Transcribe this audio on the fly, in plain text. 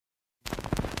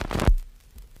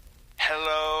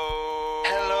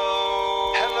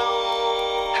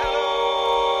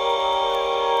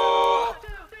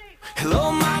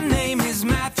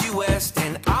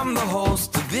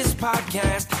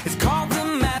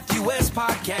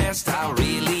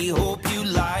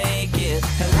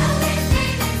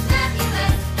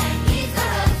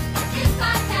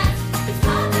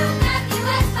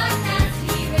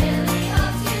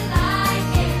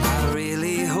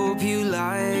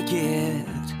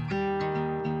gift.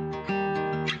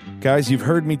 Guys, you've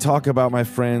heard me talk about my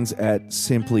friends at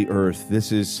Simply Earth.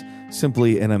 This is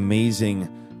simply an amazing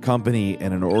company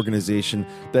and an organization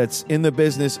that's in the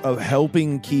business of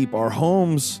helping keep our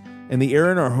homes and the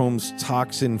air in our homes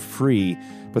toxin-free,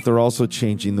 but they're also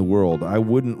changing the world. I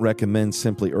wouldn't recommend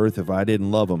Simply Earth if I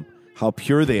didn't love them. How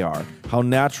pure they are, how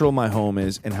natural my home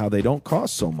is, and how they don't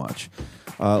cost so much.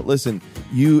 Listen,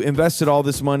 you invested all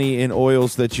this money in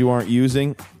oils that you aren't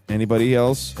using. Anybody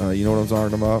else? You know what I'm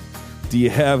talking about? Do you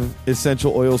have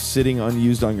essential oils sitting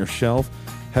unused on your shelf?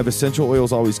 Have essential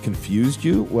oils always confused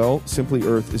you? Well, Simply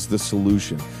Earth is the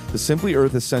solution. The Simply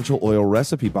Earth Essential Oil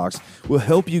Recipe Box will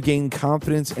help you gain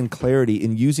confidence and clarity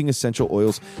in using essential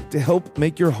oils to help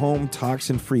make your home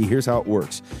toxin-free. Here's how it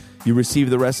works. You receive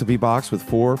the recipe box with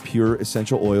 4 pure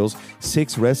essential oils,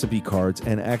 6 recipe cards,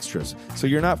 and extras. So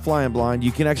you're not flying blind.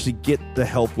 You can actually get the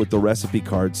help with the recipe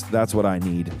cards. That's what I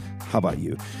need. How about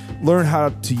you? Learn how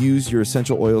to use your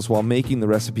essential oils while making the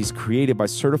recipes created by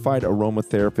certified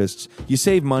aromatherapists. You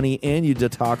save money and you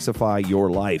detoxify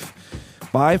your life.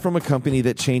 Buy from a company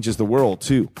that changes the world,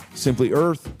 too. Simply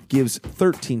Earth gives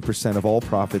 13% of all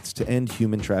profits to end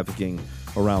human trafficking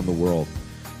around the world.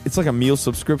 It's like a meal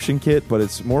subscription kit, but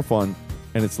it's more fun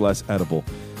and it's less edible.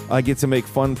 I get to make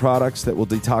fun products that will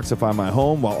detoxify my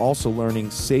home while also learning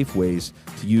safe ways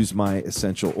to use my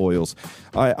essential oils.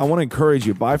 I want to encourage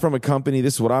you, buy from a company.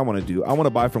 This is what I want to do. I want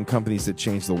to buy from companies that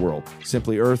change the world.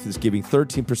 Simply Earth is giving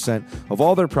 13% of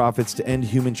all their profits to end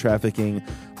human trafficking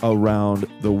around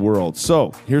the world.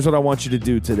 So here's what I want you to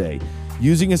do today.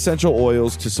 Using essential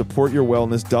oils to support your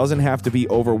wellness doesn't have to be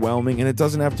overwhelming, and it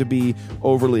doesn't have to be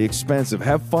overly expensive.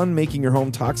 Have fun making your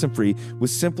home toxin-free with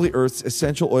Simply Earth's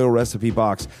Essential Oil Recipe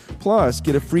Box. Plus,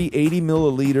 get a free 80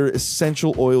 milliliter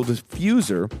essential oil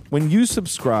diffuser when you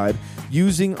subscribe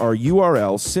using our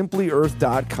URL,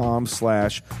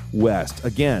 simplyearth.com/west.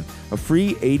 Again, a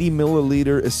free 80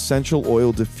 milliliter essential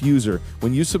oil diffuser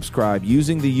when you subscribe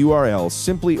using the URL,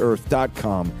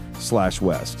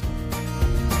 simplyearth.com/west.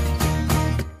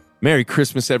 Merry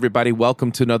Christmas, everybody.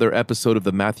 Welcome to another episode of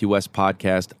the Matthew West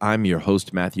Podcast. I'm your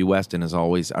host, Matthew West, and as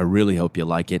always, I really hope you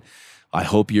like it. I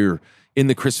hope you're in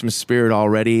the Christmas spirit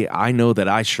already. I know that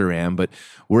I sure am, but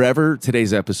wherever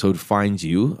today's episode finds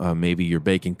you, maybe you're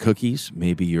baking cookies,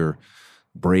 maybe you're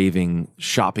braving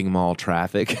shopping mall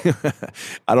traffic.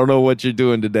 I don't know what you're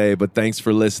doing today, but thanks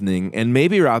for listening. And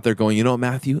maybe you're out there going, you know,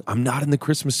 Matthew, I'm not in the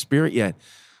Christmas spirit yet.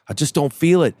 I just don't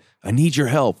feel it. I need your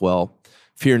help. Well,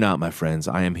 fear not, my friends,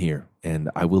 I am here, and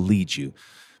I will lead you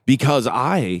because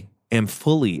I am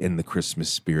fully in the Christmas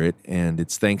spirit, and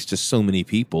it's thanks to so many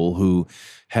people who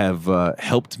have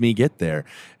helped me get there.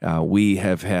 We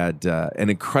have had an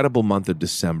incredible month of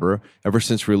December. Ever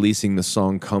since releasing the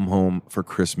song Come Home for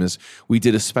Christmas, we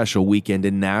did a special weekend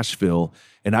in Nashville,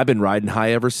 and I've been riding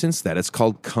high ever since that. It's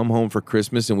called Come Home for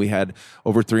Christmas, and we had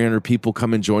over 300 people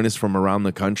come and join us from around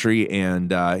the country.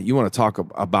 And you want to talk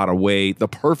about the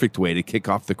perfect way to kick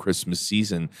off the Christmas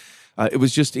season. It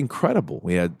was just incredible.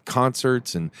 We had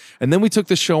concerts, and then we took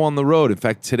the show on the road. In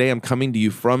fact, today I'm coming to you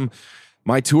from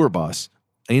my tour bus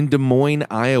in Des Moines,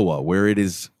 Iowa, where it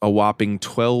is a whopping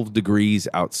 12 degrees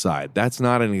outside. That's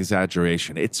not an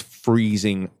exaggeration. It's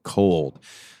freezing cold.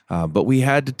 But we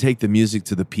had to take the music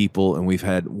to the people, and we've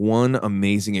had one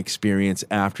amazing experience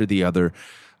after the other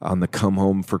on the Come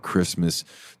Home for Christmas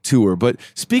tour. But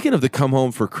speaking of the Come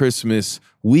Home for Christmas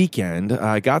weekend,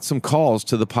 I got some calls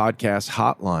to the podcast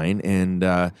hotline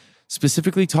and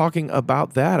specifically talking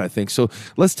about that, I think. So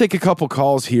let's take a couple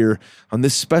calls here on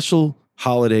this special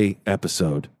holiday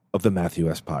episode of the Matthew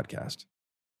West Podcast.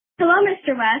 Hello,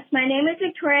 Mr. West. My name is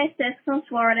Victoria Sisk from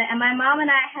Florida, and my mom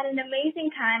and I had an amazing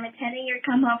time attending your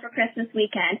Come Home for Christmas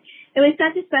weekend. It was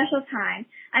such a special time.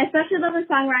 I especially love the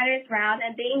Songwriters Round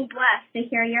and being blessed to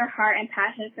hear your heart and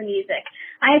passion for music.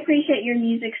 I appreciate your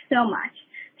music so much.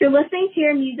 Through listening to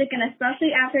your music, and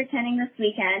especially after attending this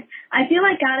weekend, I feel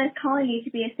like God is calling you to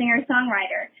be a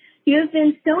singer-songwriter. You have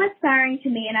been so inspiring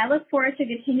to me, and I look forward to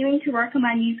continuing to work on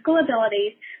my musical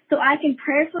abilities so I can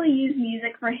prayerfully use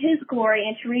music for His glory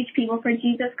and to reach people for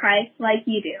Jesus Christ like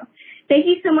you do. Thank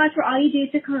you so much for all you do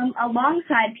to come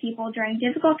alongside people during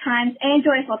difficult times and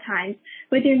joyful times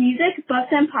with your music, books,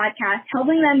 and podcasts,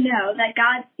 helping them know that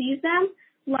God sees them,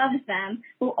 loves them,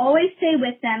 will always stay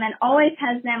with them, and always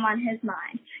has them on His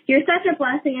mind. You're such a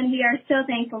blessing, and we are so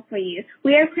thankful for you.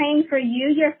 We are praying for you,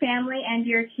 your family, and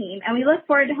your team, and we look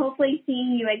forward to hopefully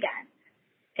seeing you again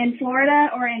in Florida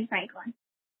or in Franklin.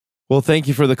 Well, thank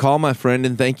you for the call, my friend,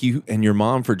 and thank you and your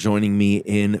mom for joining me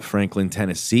in Franklin,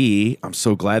 Tennessee. I'm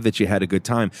so glad that you had a good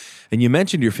time. And you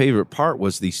mentioned your favorite part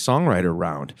was the songwriter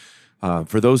round.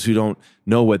 For those who don't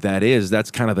know what that is,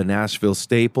 that's kind of the Nashville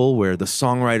staple where the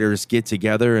songwriters get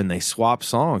together and they swap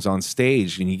songs on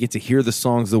stage and you get to hear the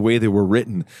songs the way they were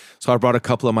written. So I brought a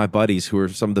couple of my buddies who are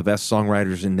some of the best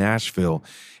songwriters in Nashville.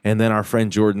 And then our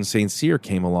friend Jordan St. Cyr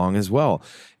came along as well.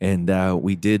 And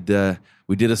we did a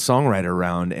songwriter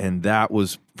round, and that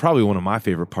was probably one of my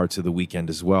favorite parts of the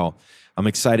weekend as well. I'm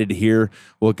excited to hear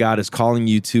what God is calling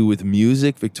you to with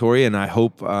music, Victoria, and I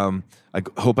hope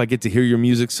I get to hear your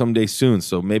music someday soon.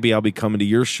 So maybe I'll be coming to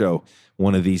your show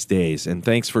one of these days. And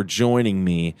thanks for joining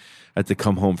me at the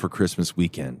Come Home for Christmas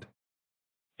weekend.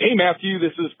 Hey, Matthew,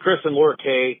 this is Chris and Laura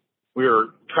Kay. We're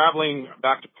traveling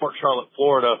back to Port Charlotte,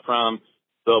 Florida from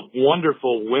the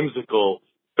wonderful, whimsical,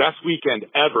 best weekend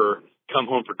ever Come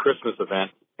Home for Christmas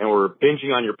event, and we're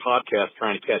binging on your podcast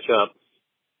trying to catch up.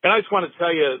 And I just want to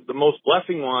tell you the most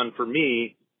blessing one for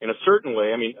me in a certain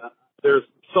way. I mean, there's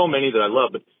so many that I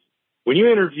love, but when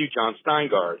you interview John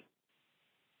Steingard,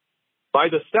 by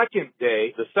the second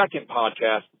day, the second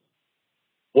podcast,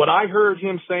 what I heard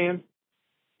him saying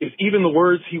is even the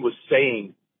words he was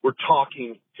saying were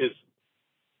talking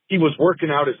he was working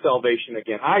out his salvation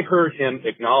again. I heard him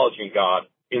acknowledging God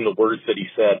in the words that he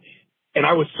said. And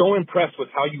I was so impressed with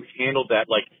how you handled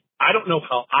that. Like, I don't know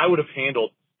how I would have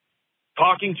handled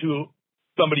talking to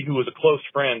somebody who was a close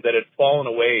friend that had fallen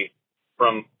away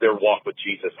from their walk with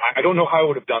Jesus. I don't know how I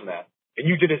would have done that. And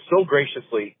you did it so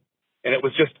graciously. And it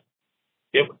was just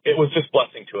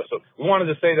blessing to us. So we wanted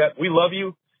to say that we love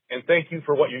you and thank you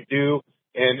for what you do.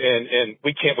 And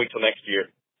we can't wait till next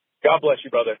year. God bless you,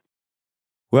 brother.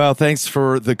 Well, thanks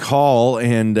for the call,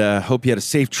 and hope you had a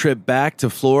safe trip back to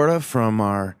Florida from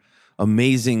our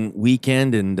amazing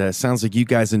weekend. And sounds like you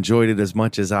guys enjoyed it as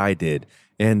much as I did.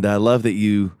 And I love that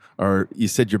you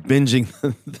said you're binging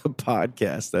the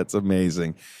podcast. That's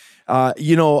amazing.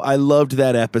 I loved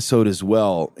that episode as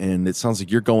well, and it sounds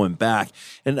like you're going back.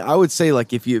 And I would say,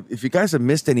 like, if you guys have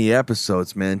missed any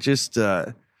episodes, man, just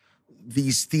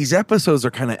these episodes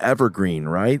are kind of evergreen,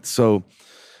 right? So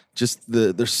just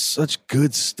there's such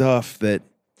good stuff that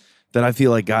I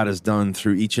feel like God has done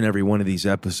through each and every one of these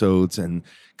episodes, and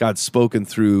God's spoken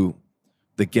through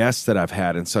the guests that I've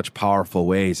had in such powerful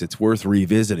ways. It's worth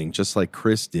revisiting, just like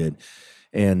Chris did.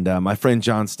 And my friend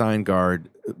John Steingard,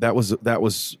 that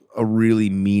was a really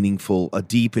a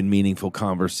deep and meaningful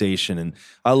conversation. And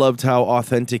I loved how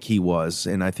authentic he was.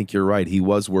 And I think you're right. He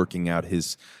was working out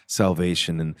his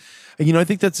salvation. And I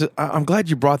think I'm glad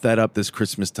you brought that up this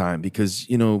Christmas time, because,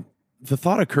 the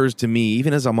thought occurs to me,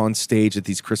 even as I'm on stage at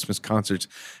these Christmas concerts,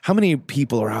 how many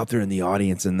people are out there in the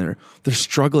audience and they're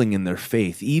struggling in their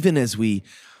faith. Even as we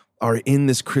are in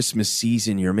this Christmas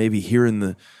season, you're maybe hearing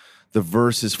the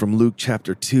verses from Luke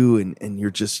chapter 2, and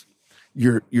you're just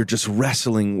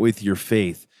wrestling with your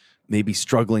faith, maybe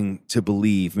struggling to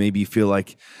believe. Maybe you feel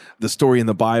like the story in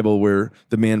the Bible where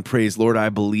the man prays, "Lord, I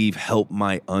believe, help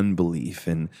my unbelief."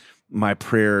 And my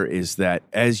prayer is that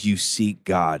as you seek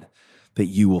God, that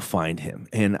you will find him.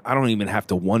 And I don't even have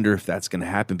to wonder if that's going to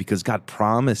happen, because God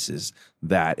promises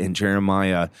that in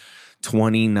Jeremiah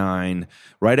 29,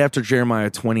 right after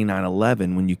Jeremiah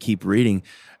 29:11, when you keep reading,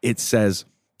 it says,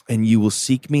 "And you will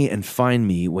seek me and find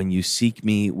me when you seek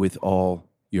me with all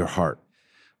your heart."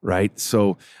 Right?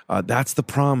 So that's the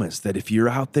promise, that if you're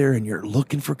out there and you're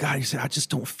looking for God, you say, "I just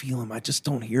don't feel him. I just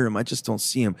don't hear him. I just don't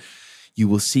see him." You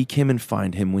will seek him and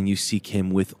find him when you seek him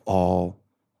with all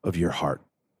of your heart.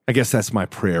 I guess that's my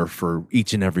prayer for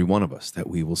each and every one of us, that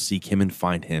we will seek him and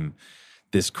find him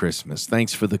this Christmas.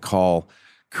 Thanks for the call,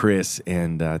 Chris,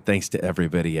 and thanks to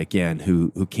everybody again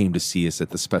who came to see us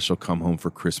at the special Come Home for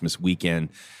Christmas weekend.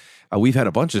 We've had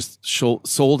a bunch of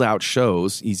sold out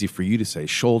shows. Easy for you to say,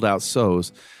 sold out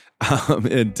shows.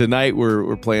 And tonight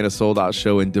we're playing a sold out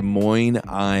show in Des Moines,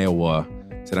 Iowa.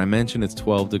 Did I mention it's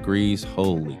 12 degrees?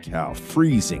 Holy cow!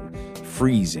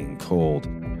 Freezing cold.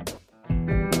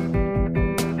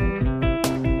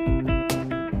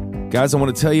 Guys, I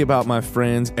want to tell you about my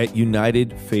friends at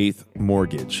United Faith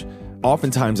Mortgage.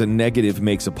 Oftentimes, a negative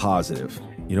makes a positive.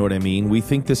 You know what I mean? We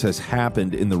think this has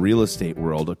happened in the real estate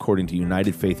world, according to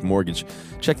United Faith Mortgage.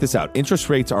 Check this out. Interest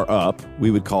rates are up.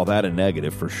 We would call that a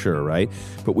negative for sure, right?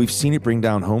 But we've seen it bring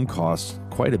down home costs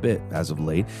quite a bit as of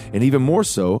late. And even more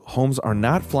so, homes are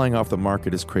not flying off the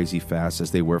market as crazy fast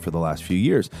as they were for the last few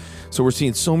years. So we're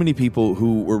seeing so many people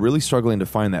who were really struggling to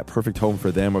find that perfect home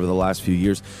for them over the last few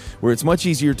years, where it's much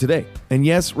easier today. And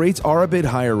yes, rates are a bit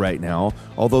higher right now,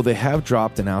 although they have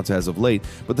dropped an ounce as of late.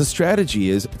 But the strategy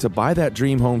is to buy that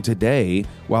dream home today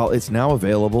while it's now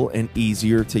available and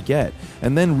easier to get,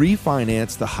 and then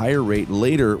refinance the higher rate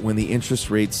later when the interest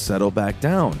rates settle back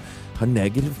down. a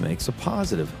negative makes a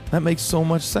positive. That makes so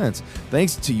much sense.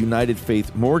 Thanks to United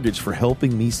Faith Mortgage for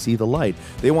helping me see the light.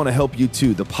 They want to help you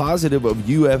too. The positive of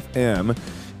UFM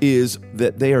is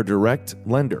that they are a direct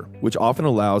lender, which often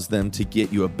allows them to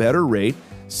get you a better rate,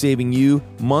 saving you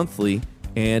monthly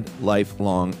and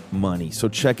lifelong money. So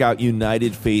check out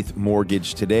United Faith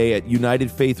Mortgage today at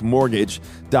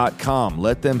unitedfaithmortgage.com.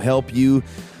 Let them help you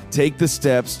take the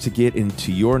steps to get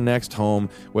into your next home,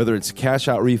 whether it's cash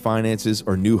out refinances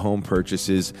or new home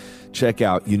purchases. Check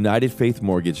out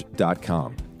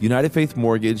unitedfaithmortgage.com. United Faith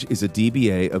Mortgage is a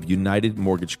DBA of United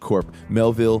Mortgage Corp.,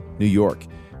 Melville, New York.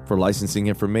 For licensing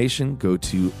information, go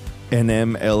to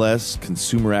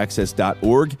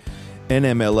nmlsconsumeraccess.org,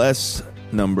 NMLS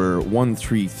number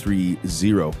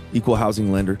 1330. Equal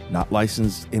housing lender, not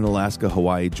licensed in Alaska,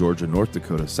 Hawaii, Georgia, North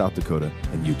Dakota, South Dakota,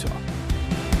 and Utah.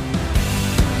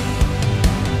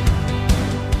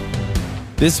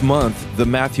 This month, the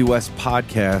Matthew West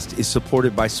podcast is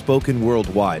supported by Spoken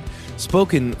Worldwide.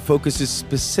 Spoken focuses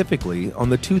specifically on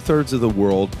the 2/3 of the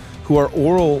world who are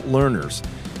oral learners,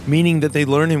 meaning that they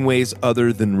learn in ways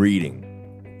other than reading.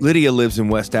 Lydia lives in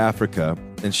West Africa,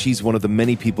 and she's one of the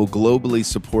many people globally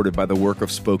supported by the work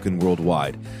of Spoken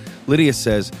Worldwide. Lydia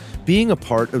says, being a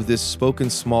part of this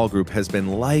Spoken small group has been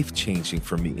life-changing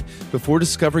for me. Before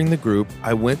discovering the group,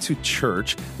 I went to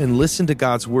church and listened to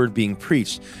God's word being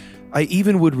preached. I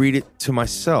even would read it to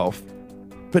myself,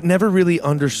 but never really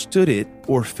understood it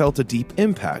or felt a deep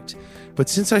impact. But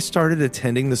since I started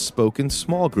attending the Spoken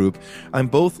small group, I'm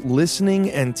both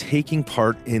listening and taking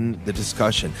part in the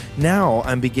discussion. Now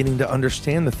I'm beginning to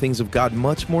understand the things of God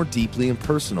much more deeply and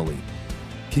personally.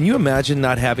 Can you imagine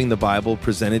not having the Bible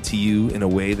presented to you in a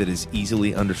way that is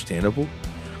easily understandable?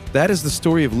 That is the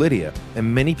story of Lydia,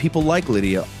 and many people like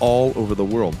Lydia all over the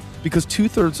world, because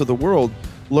 2/3 of the world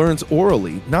learns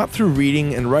orally, not through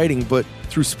reading and writing, but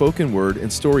through spoken word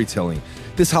and storytelling.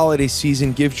 This holiday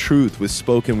season, give truth with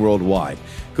Spoken Worldwide.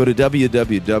 Go to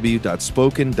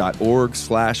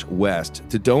www.spoken.org/west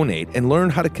to donate and learn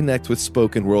how to connect with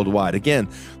Spoken Worldwide. Again,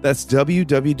 that's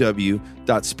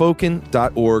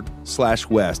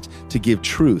www.spoken.org/west to give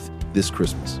truth this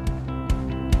Christmas.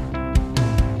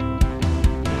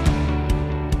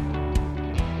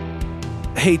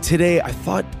 Hey, today I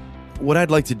thought what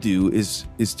I'd like to do is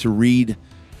to read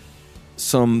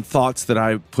some thoughts that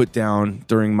I put down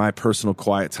during my personal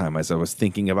quiet time as I was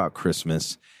thinking about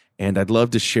Christmas. And I'd love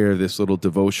to share this little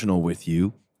devotional with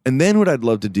you. And then what I'd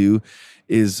love to do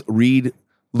is read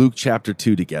Luke chapter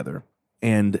 2 together.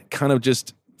 And kind of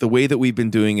just the way that we've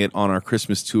been doing it on our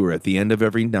Christmas tour, at the end of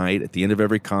every night, at the end of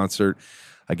every concert,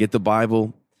 I get the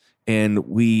Bible and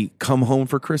we come home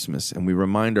for Christmas and we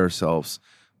remind ourselves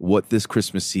what this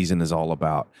Christmas season is all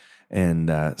about.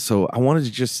 And so I wanted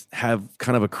to just have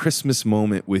kind of a Christmas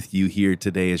moment with you here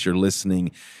today as you're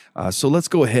listening. So let's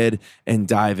go ahead and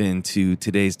dive into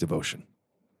today's devotion.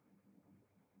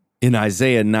 In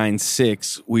Isaiah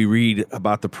 9:6, we read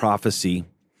about the prophecy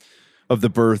of the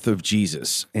birth of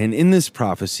Jesus. And in this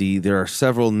prophecy, there are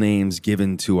several names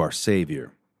given to our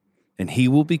Savior. And he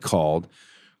will be called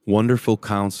Wonderful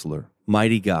Counselor,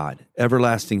 Mighty God,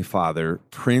 Everlasting Father,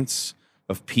 Prince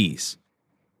of Peace.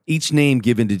 Each name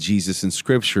given to Jesus in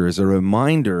Scripture is a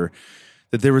reminder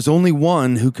that there is only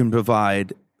one who can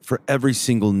provide for every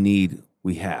single need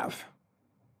we have.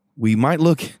 We might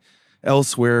look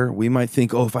elsewhere. We might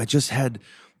think, oh, if I just had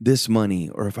this money,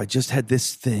 or if I just had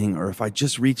this thing, or if I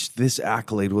just reached this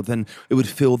accolade, well, then it would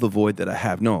fill the void that I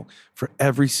have. No, for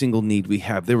every single need we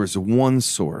have, there is one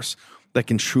source that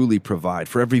can truly provide.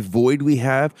 For every void we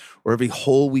have, or every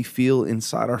hole we feel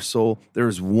inside our soul, there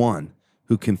is one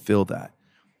who can fill that.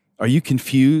 Are you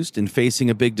confused and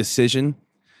facing a big decision?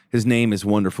 His name is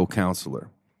Wonderful Counselor.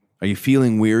 Are you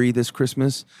feeling weary this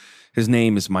Christmas? His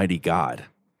name is Mighty God.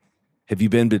 Have you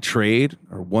been betrayed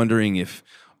or wondering if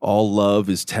all love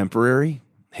is temporary?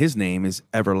 His name is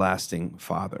Everlasting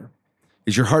Father.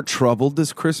 Is your heart troubled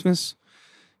this Christmas?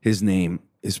 His name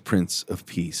is Prince of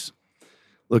Peace.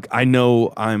 Look, I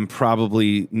know I'm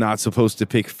probably not supposed to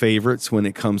pick favorites when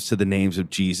it comes to the names of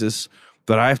Jesus,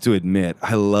 but I have to admit,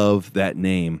 I love that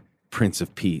name, Prince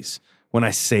of Peace. When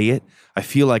I say it, I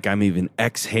feel like I'm even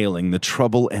exhaling the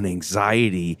trouble and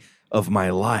anxiety of my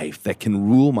life that can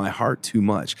rule my heart too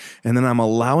much. And then I'm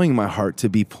allowing my heart to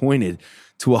be pointed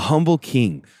to a humble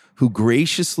King who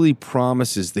graciously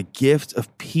promises the gift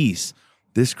of peace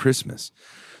this Christmas.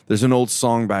 There's an old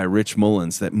song by Rich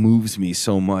Mullins that moves me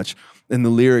so much. And the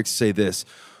lyrics say this: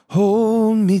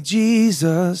 hold me,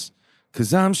 Jesus,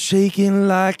 'cause I'm shaking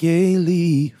like a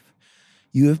leaf.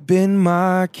 You have been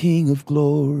my King of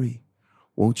glory.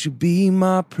 Won't you be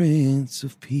my Prince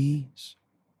of Peace?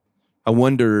 I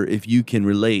wonder if you can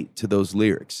relate to those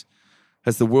lyrics.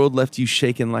 Has the world left you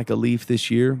shaken like a leaf this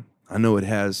year? I know it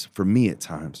has for me at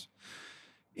times.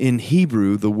 In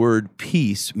Hebrew, the word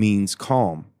peace means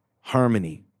calm,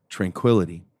 harmony,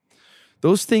 tranquility.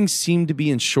 Those things seem to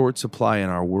be in short supply in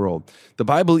our world. The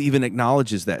Bible even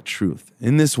acknowledges that truth.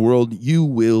 In this world, you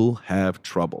will have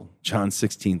trouble. John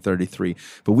 16:33.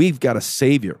 But we've got a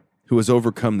Savior who has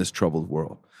overcome this troubled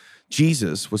world.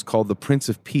 Jesus was called the Prince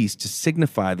of Peace to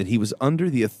signify that he was under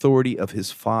the authority of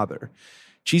his Father.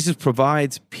 Jesus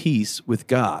provides peace with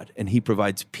God, and he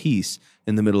provides peace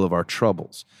in the middle of our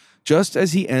troubles. Just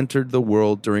as he entered the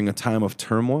world during a time of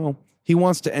turmoil, he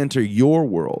wants to enter your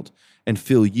world and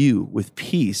fill you with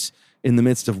peace in the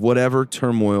midst of whatever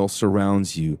turmoil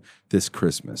surrounds you this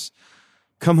Christmas.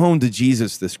 Come home to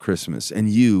Jesus this Christmas, and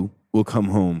you will come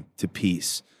home to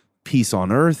peace. Peace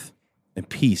on earth and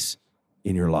peace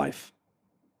in your life.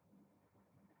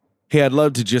 Hey, I'd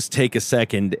love to just take a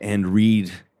second and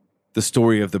read the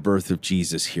story of the birth of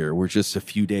Jesus here. We're just a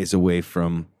few days away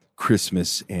from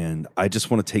Christmas, and I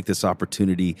just want to take this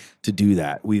opportunity to do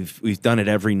that. We've done it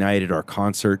every night at our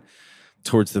concert.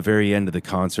 Towards the very end of the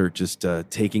concert, just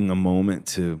taking a moment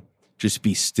to just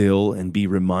be still and be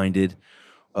reminded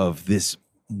of this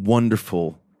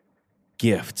wonderful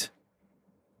gift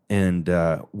and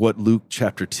what Luke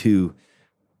chapter 2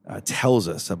 tells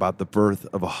us about the birth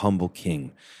of a humble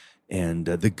king and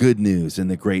the good news and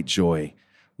the great joy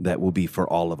that will be for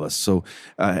all of us. So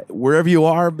wherever you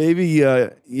are, maybe,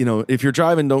 if you're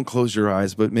driving, don't close your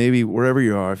eyes, but maybe wherever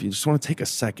you are, if you just want to take a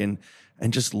second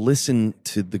and just listen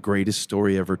to the greatest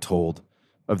story ever told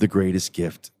of the greatest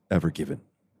gift ever given.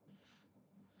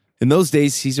 In those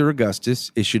days, Caesar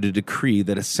Augustus issued a decree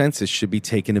that a census should be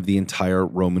taken of the entire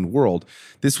Roman world.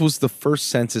 This was the first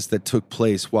census that took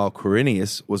place while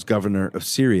Quirinius was governor of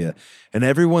Syria, and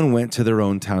everyone went to their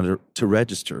own town to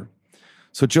register.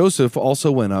 So Joseph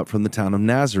also went up from the town of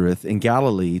Nazareth in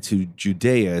Galilee to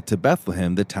Judea to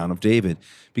Bethlehem, the town of David,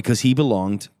 because he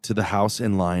belonged to the house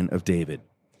and line of David.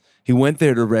 He went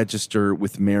there to register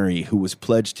with Mary, who was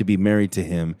pledged to be married to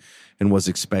him and was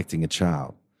expecting a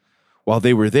child. While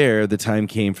they were there, the time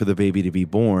came for the baby to be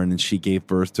born, and she gave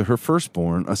birth to her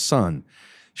firstborn, a son.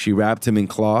 She wrapped him in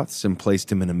cloths and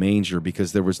placed him in a manger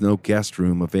because there was no guest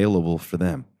room available for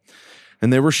them.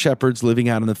 And there were shepherds living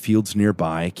out in the fields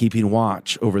nearby, keeping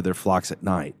watch over their flocks at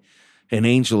night. An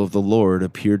angel of the Lord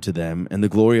appeared to them, and the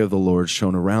glory of the Lord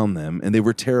shone around them, and they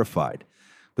were terrified.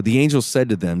 But the angel said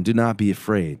to them, "Do not be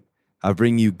afraid. I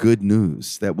bring you good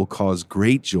news that will cause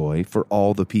great joy for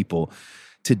all the people.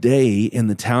 Today, in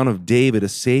the town of David, a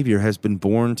Savior has been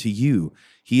born to you.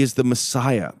 He is the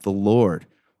Messiah, the Lord.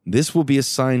 This will be a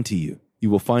sign to you.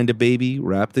 You will find a baby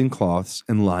wrapped in cloths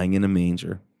and lying in a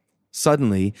manger."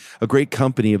 Suddenly, a great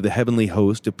company of the heavenly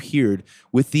host appeared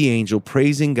with the angel,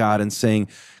 praising God and saying,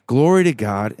 "Glory to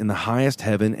God in the highest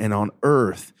heaven, and on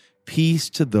earth, peace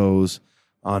to those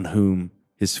on whom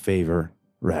his favor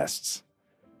rests."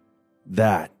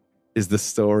 That is the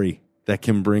story that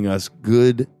can bring us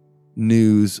good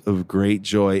news of great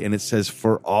joy. And it says,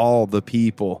 for all the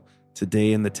people,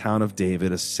 today in the town of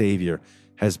David, a Savior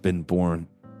has been born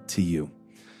to you.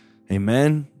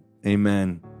 Amen,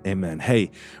 amen, amen. Hey,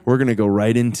 we're going to go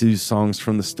right into songs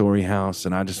from the Story House,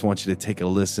 and I just want you to take a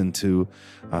listen to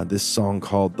this song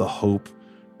called The Hope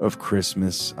of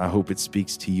Christmas. I hope it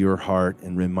speaks to your heart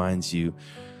and reminds you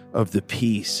of the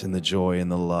peace and the joy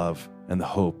and the love and the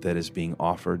hope that is being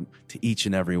offered to each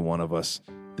and every one of us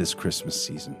this Christmas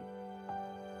season.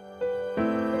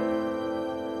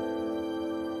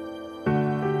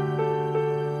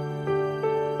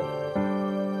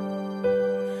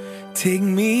 Take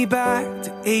me back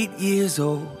to 8 years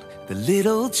old, the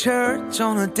little church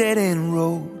on a dead-end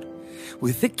road,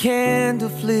 with a candle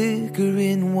flicker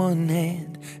in one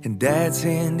hand and Dad's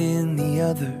hand in the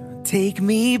other. Take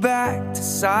me back to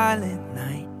silent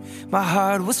night. My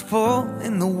heart was full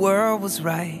and the world was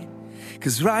right.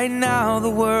 'Cause right now the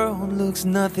world looks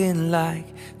nothing like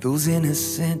those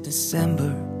innocent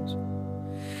Decembers.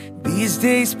 These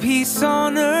days peace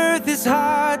on earth is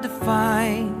hard to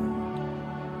find,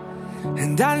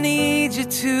 and I need you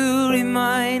to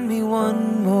remind me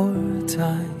one more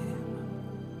time.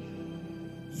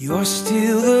 You're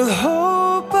still the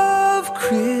hope of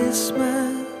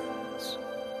Christmas.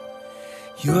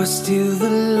 You're still the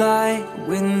light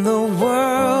when the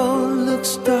world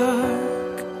looks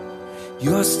dark.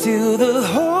 You're still the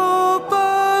hope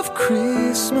of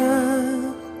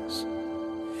Christmas.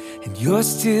 And you're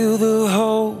still the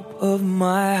hope of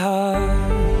my heart.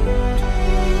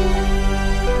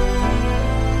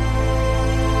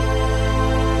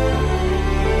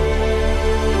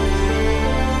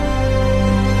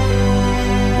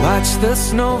 the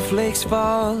snowflakes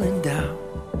falling down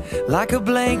like a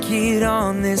blanket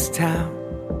on this town.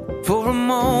 For a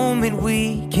moment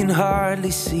we can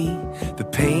hardly see the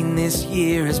pain this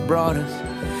year has brought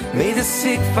us. May the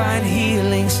sick find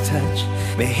healing's touch.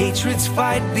 May hatred's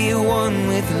fight be won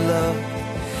with love.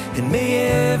 And may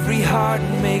every heart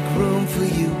make room for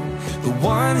you, the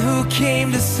one who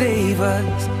came to save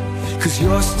us. 'Cause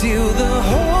you're still the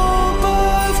hope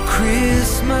of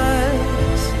Christmas.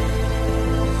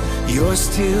 You're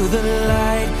still the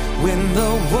light when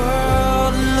the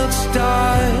world looks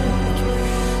dark.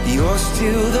 You're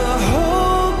still the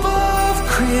hope of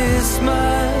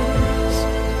Christmas.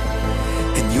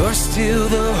 And you're still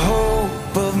the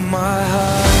hope of my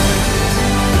heart.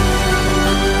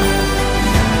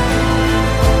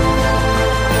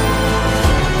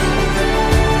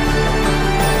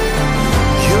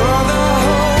 You're the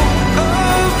hope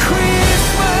of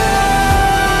Christmas.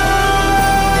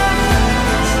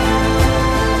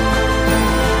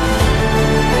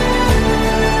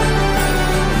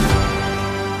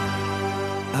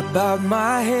 I bowed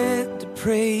my head to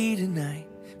pray tonight,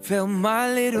 felt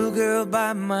my little girl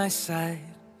by my side.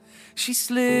 She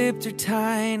slipped her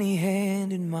tiny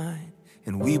hand in mine,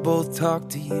 and we both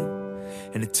talked to you.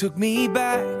 And it took me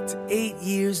back to 8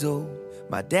 years old,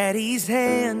 my daddy's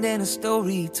hand and a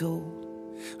story told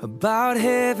about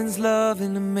heaven's love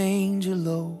in the manger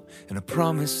low, and a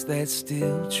promise that's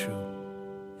still true.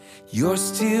 You're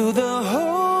still the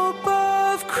hope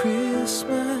of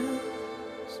Christmas.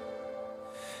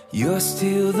 You're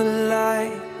still the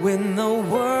light when the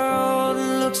world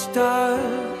looks dark.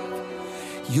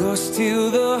 You're still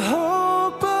the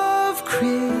hope of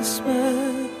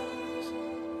Christmas.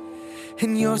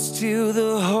 And you're still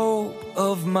the hope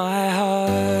of my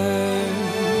heart.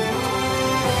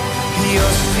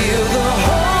 You're still the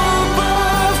hope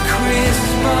of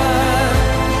Christmas.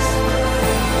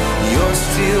 You're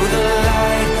still the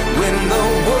light when the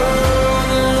world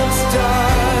looks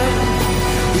dark.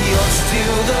 You're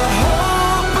still the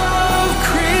hope of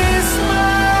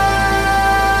Christmas.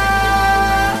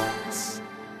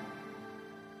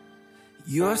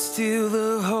 You're still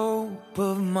the hope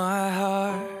of my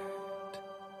heart.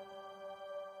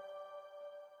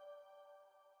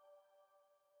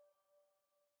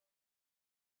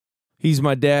 He's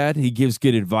my dad. He gives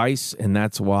good advice, and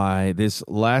that's why this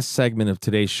last segment of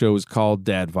today's show is called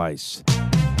Dadvice.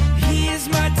 He is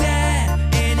my dad,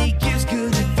 and he gives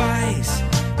good advice,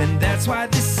 and that's why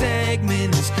this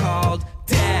segment is called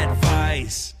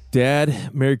Dadvice. Dad,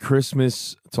 Merry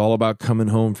Christmas. It's all about coming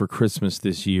home for Christmas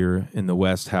this year in the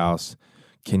West House.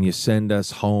 Can you send us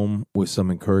home with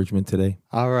some encouragement today?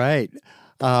 All right.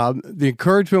 The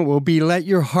encouragement will be, let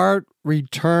your heart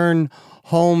return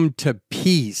home to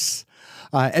peace.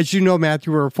 As you know,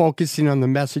 Matthew, we're focusing on the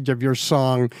message of your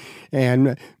song.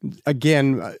 And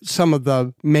again, some of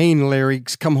the main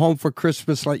lyrics: come home for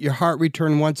Christmas, let your heart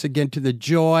return once again to the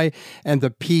joy and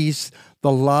the peace,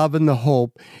 the love and the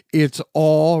hope. It's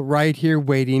all right here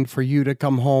waiting for you to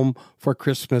come home for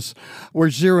Christmas. We're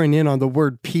zeroing in on the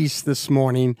word peace this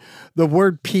morning. The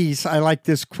word peace, I like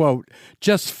this quote,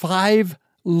 just 5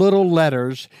 little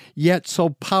letters, yet so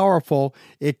powerful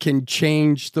it can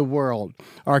change the world.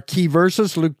 Our key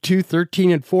verses, Luke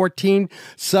 2:13 and 14.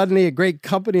 Suddenly a great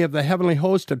company of the heavenly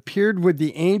host appeared with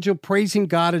the angel, praising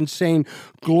God and saying,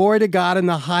 glory to God in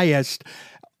the highest,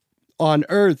 on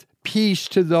earth peace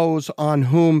to those on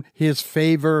whom his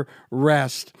favor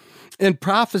rests. In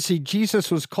prophecy, Jesus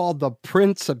was called the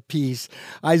Prince of Peace.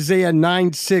 Isaiah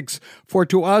 9:6, for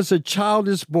to us a child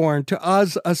is born, to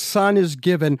us a son is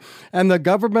given, and the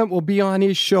government will be on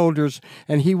his shoulders,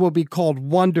 and he will be called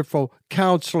Wonderful,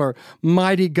 Counselor,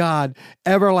 Mighty God,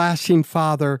 Everlasting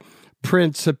Father,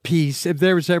 Prince of Peace. If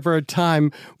there's ever a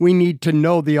time we need to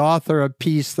know the author of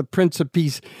peace, the Prince of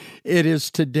Peace, it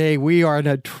is today. We are in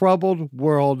a troubled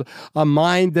world, a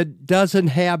mind that doesn't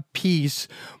have peace,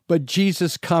 but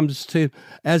Jesus comes to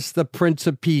as the Prince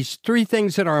of Peace. 3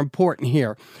 things that are important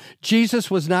here. Jesus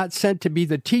was not sent to be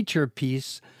the teacher of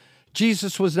peace.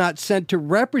 Jesus was not sent to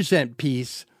represent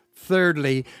peace.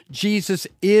 Thirdly, Jesus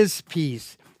is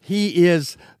peace. He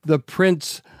is the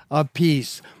Prince of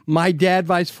Peace. My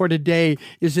Dadvice for today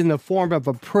is in the form of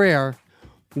a prayer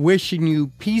wishing you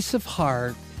peace of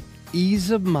heart,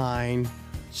 ease of mind,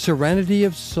 serenity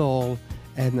of soul,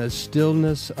 and the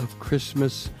stillness of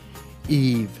Christmas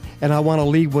Eve. And I want to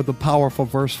leave with a powerful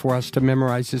verse for us to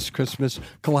memorize this Christmas.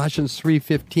 Colossians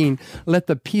 3:15. Let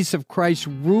the peace of Christ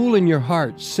rule in your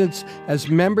hearts, since as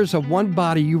members of one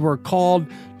body you were called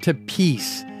to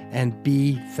peace, and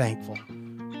be thankful.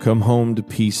 Come home to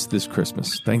peace this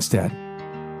Christmas. Thanks, Dad.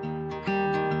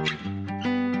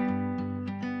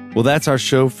 Well, that's our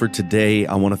show for today.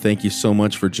 I want to thank you so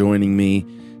much for joining me.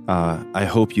 I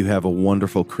hope you have a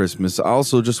wonderful Christmas. I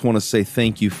also just want to say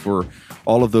thank you for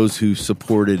all of those who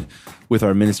supported with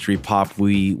our ministry, Pop.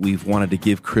 We've wanted to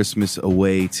give Christmas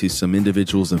away to some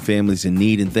individuals and families in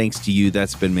need, and thanks to you,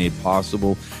 that's been made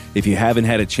possible. If you haven't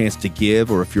had a chance to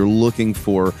give, or if you're looking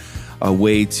for a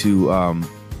way to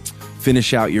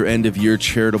finish out your end-of-year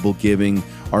charitable giving,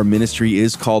 our ministry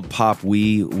is called Pop.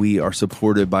 We are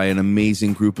supported by an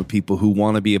amazing group of people who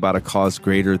want to be about a cause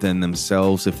greater than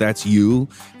themselves. If that's you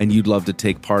and you'd love to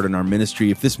take part in our ministry,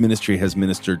 if this ministry has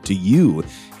ministered to you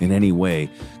in any way,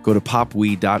 go to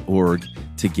popwe.org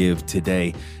to give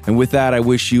today. And with that, I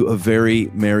wish you a very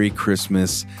Merry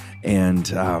Christmas,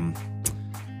 and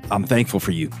I'm thankful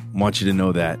for you. I want you to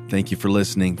know that. Thank you for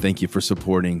listening. Thank you for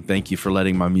supporting. Thank you for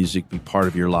letting my music be part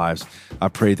of your lives. I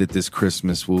pray that this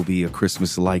Christmas will be a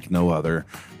Christmas like no other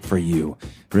for you.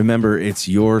 Remember, it's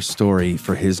your story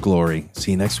for His glory.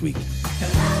 See you next week.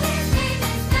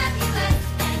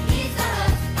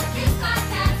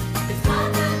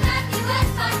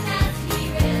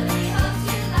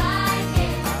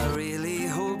 I really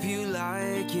hope you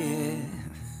like it.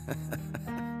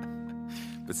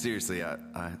 But seriously, I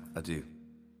do.